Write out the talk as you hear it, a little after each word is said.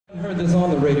Heard this on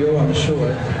the radio, I'm sure,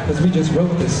 because we just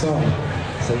wrote this song.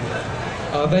 So,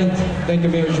 thank you,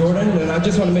 Mayor Jordan. And I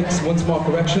just want to make one small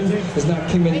correction. It's not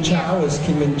Kim Min Chow, it's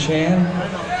Kim Min Chan.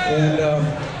 And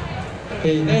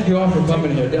hey, thank you all for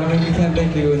coming here. I mean, we can't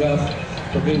thank you enough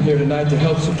for being here tonight to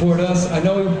help support us. I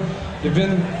know you've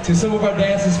been to some of our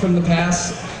dances from the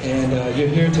past, and you're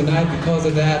here tonight because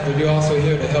of that, but you're also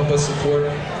here to help us support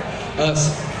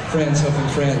us, friends helping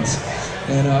friends.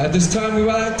 And at this time, we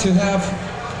would like to have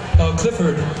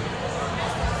Clifford,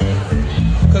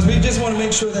 because we just want to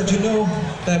make sure that you know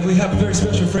that we have a very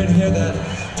special friend here that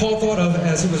Paul thought of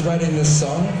as he was writing this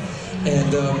song.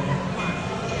 And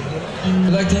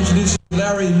I'd like to introduce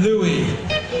Larry Louie.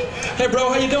 Hey bro,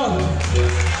 how you doing?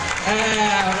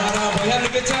 Right on, boy. You having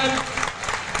a good time?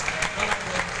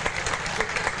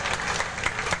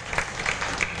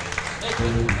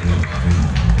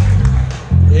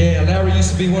 Yeah, Larry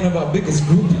used to be one of our biggest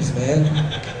groupies, man.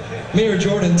 Mayor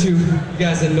Jordan, too. You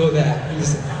guys didn't know that. He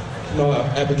used to know our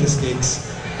Abacus gigs.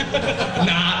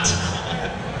 Not.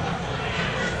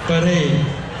 But hey,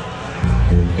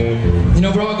 you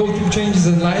know, we all go through changes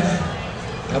in life,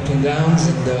 up and downs,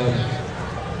 and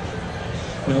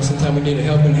you know, sometimes we need a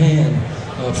helping hand,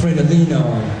 a friend to lean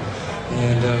on.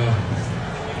 And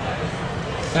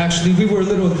actually, we were a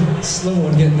little slow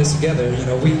on getting this together. You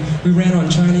know, we ran on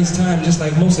Chinese time, just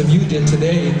like most of you did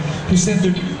today, who sent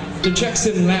the checks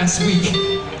in last week.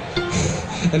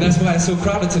 And that's why it's so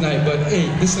crowded tonight. But hey,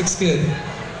 this looks good.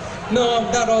 No,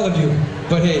 not all of you.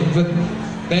 But hey, but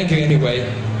thank you anyway.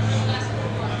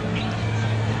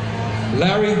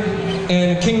 Larry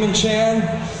and Kingman Chan,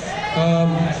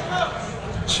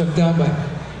 shut down by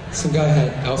some guy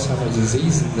had Alzheimer's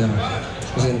disease and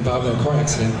was involved in a car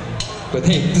accident. But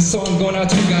hey, this song going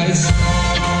out to you guys.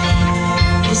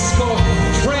 This is called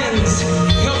Friends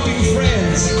Helping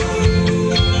Friends.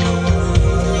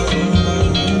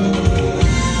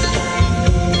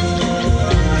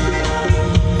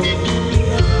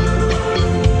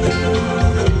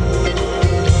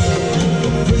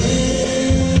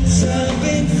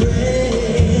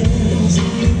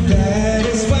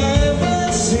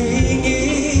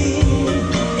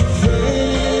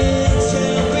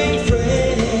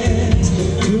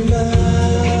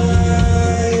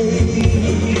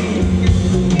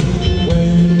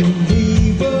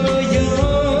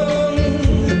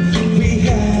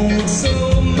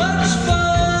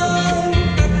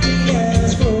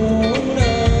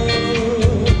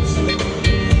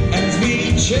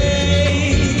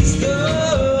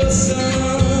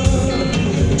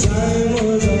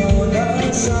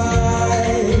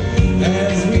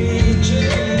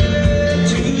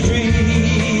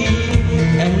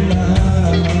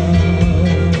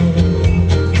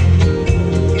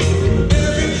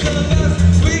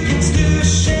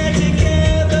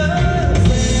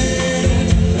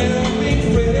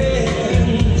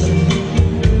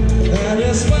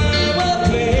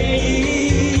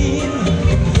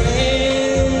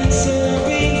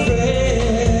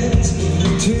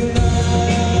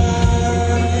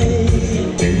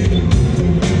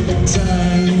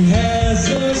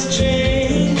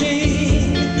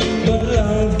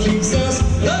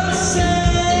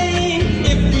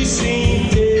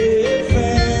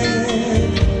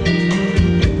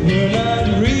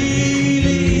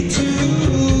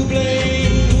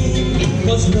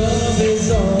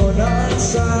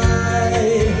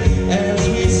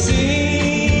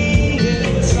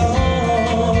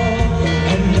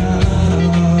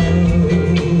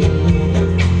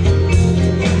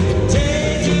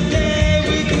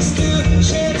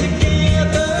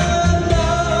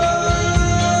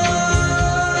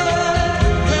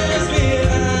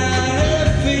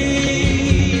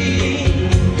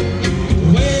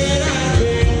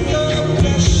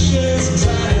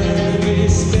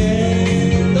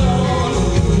 Spend all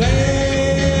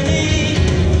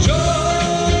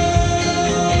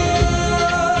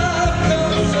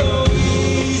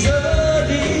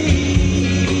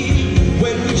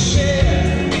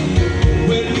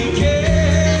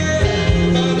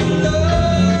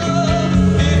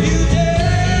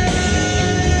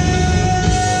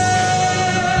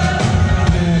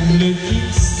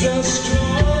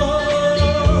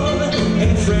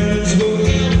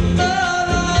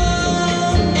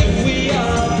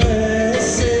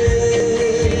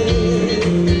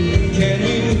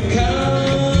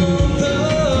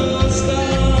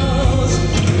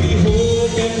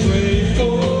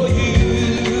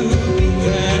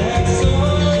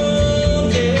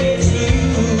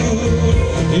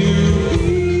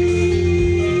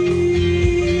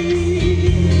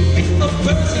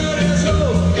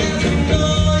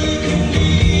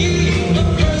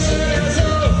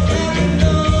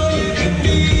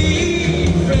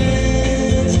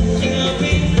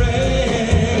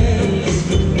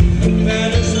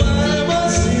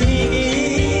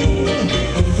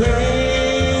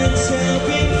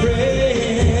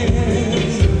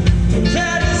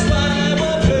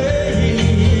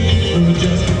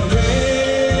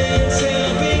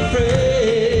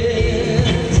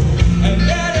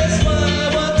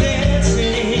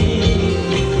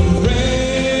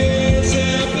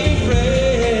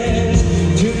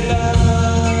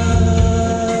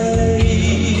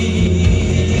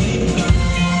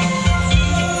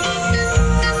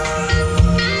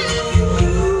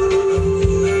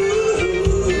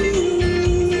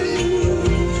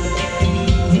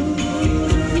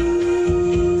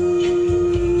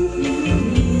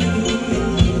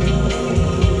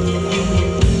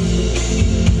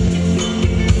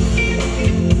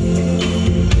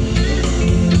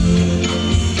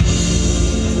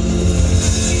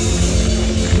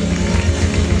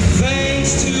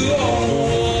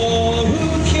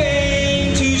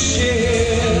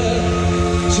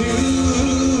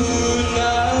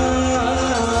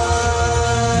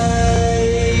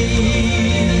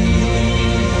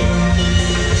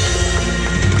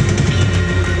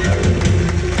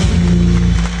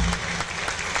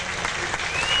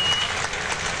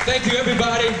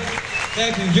everybody.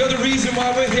 Thank you. You're the reason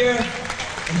why we're here,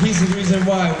 and he's the reason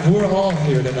why we're all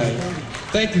here tonight.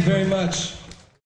 Thank you very much.